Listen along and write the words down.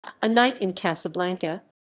A Night in Casablanca.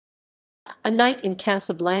 A Night in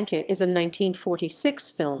Casablanca is a 1946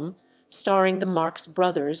 film starring the Marx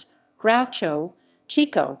Brothers, Groucho,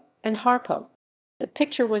 Chico, and Harpo. The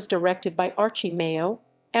picture was directed by Archie Mayo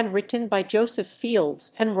and written by Joseph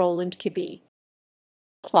Fields and Roland Kibbee.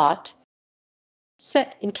 Plot: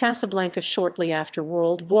 set in Casablanca shortly after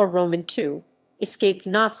World War II, escaped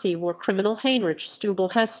Nazi war criminal Heinrich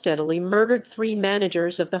Stubel has steadily murdered 3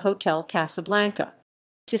 managers of the Hotel Casablanca.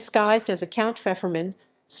 Disguised as a Count Pfefferman,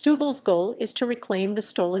 Stubel's goal is to reclaim the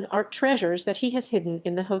stolen art treasures that he has hidden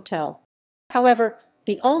in the hotel. However,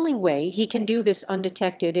 the only way he can do this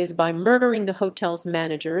undetected is by murdering the hotel's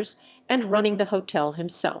managers and running the hotel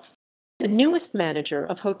himself. The newest manager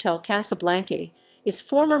of Hotel Casablanca is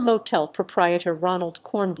former motel proprietor Ronald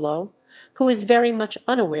Kornblow, who is very much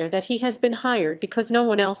unaware that he has been hired because no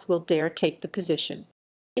one else will dare take the position.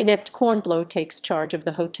 Inept Kornblow takes charge of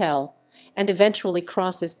the hotel and eventually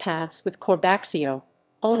crosses paths with Corbaxio,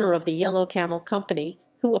 owner of the Yellow Camel Company,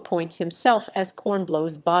 who appoints himself as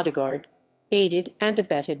Kornblow's bodyguard, aided and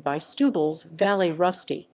abetted by Stubel's valet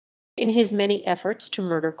Rusty. In his many efforts to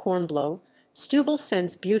murder Kornblow, Stubel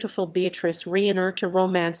sends beautiful Beatrice Riener to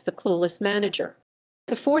romance the clueless manager.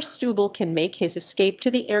 Before Stubel can make his escape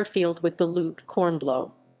to the airfield with the loot,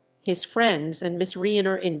 Kornblow, his friends, and Miss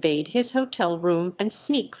Riener invade his hotel room and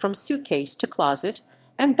sneak from suitcase to closet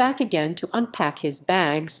and back again to unpack his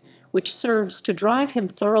bags, which serves to drive him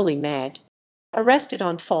thoroughly mad. Arrested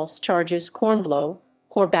on false charges, Kornblow,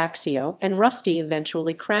 Corbaxio, and Rusty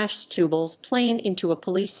eventually crash Stubel's plane into a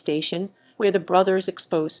police station, where the brothers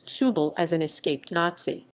expose Stubel as an escaped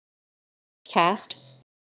Nazi. Cast: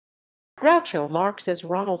 Groucho Marx as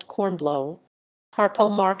Ronald Kornblow,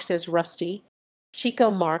 Harpo Marx as Rusty,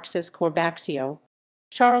 Chico Marx as Corbaxio,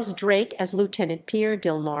 Charles Drake as Lieutenant Pierre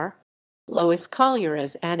Dilmar, Lois Collier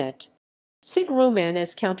as Annette, Sig Ruman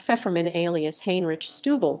as Count Pfefferman alias Heinrich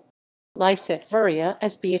Stubel, Lisette Veria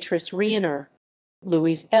as Beatrice Riener,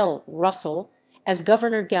 Louise L. Russell as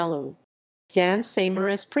Governor Galloon, Jan Seymour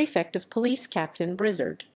as Prefect of Police Captain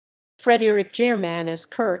Blizzard, Frederick German as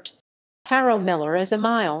Kurt, Harrow Miller as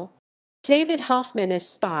Emile, David Hoffman as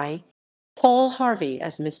Spy, Paul Harvey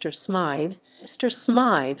as Mr. Smythe. Mr.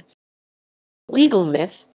 Smythe. Legal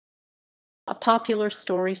myth: a popular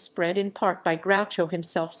story spread in part by Groucho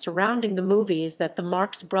himself surrounding the movie is that the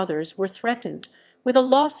Marx Brothers were threatened with a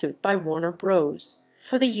lawsuit by Warner Bros.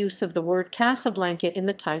 For the use of the word Casablanca in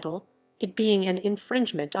the title, it being an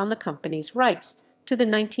infringement on the company's rights to the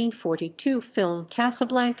 1942 film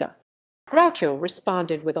Casablanca. Groucho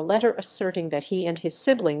responded with a letter asserting that he and his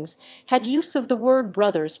siblings had use of the word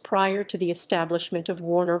brothers prior to the establishment of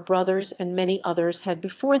Warner Brothers, and many others had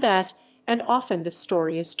before that, and often the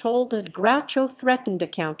story is told that Groucho threatened a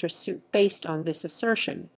countersuit based on this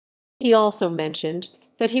assertion. He also mentioned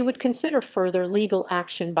that he would consider further legal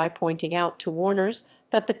action by pointing out to Warner's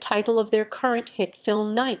that the title of their current hit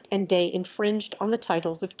film Night and Day infringed on the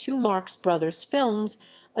titles of 2 Marx Brothers films,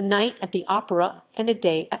 A Night at the Opera and A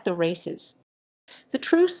Day at the Races. The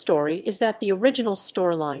true story is that the original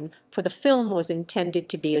storyline for the film was intended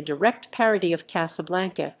to be a direct parody of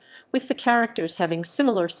Casablanca, with the characters having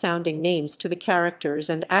similar sounding names to the characters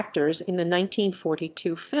and actors in the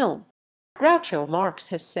 1942 film. Groucho Marx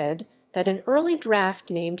has said that an early draft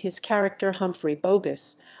named his character Humphrey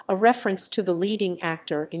Bogus, a reference to the leading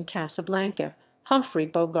actor in Casablanca, Humphrey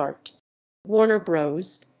Bogart. Warner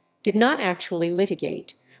Bros. Did not actually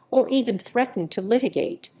litigate, or even threaten to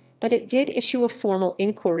litigate, but it did issue a formal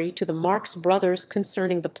inquiry to the Marx Brothers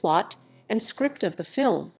concerning the plot and script of the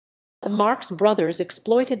film. The Marx Brothers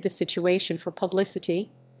exploited the situation for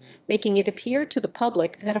publicity, making it appear to the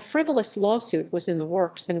public that a frivolous lawsuit was in the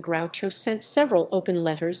works, and Groucho sent several open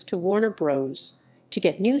letters to Warner Bros. To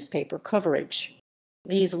get newspaper coverage.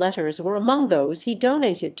 These letters were among those he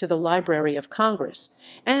donated to the Library of Congress,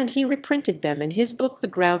 and he reprinted them in his book The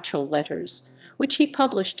Groucho Letters, which he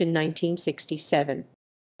published in 1967.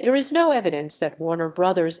 There is no evidence that Warner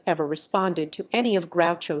Brothers ever responded to any of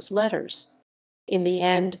Groucho's letters. In the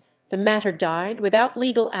end, the matter died without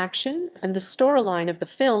legal action, and the storyline of the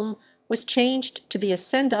film was changed to be a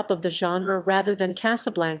send-up of the genre rather than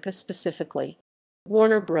Casablanca specifically.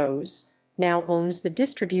 Warner Bros. Now owns the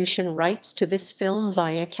distribution rights to this film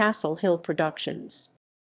via Castle Hill Productions.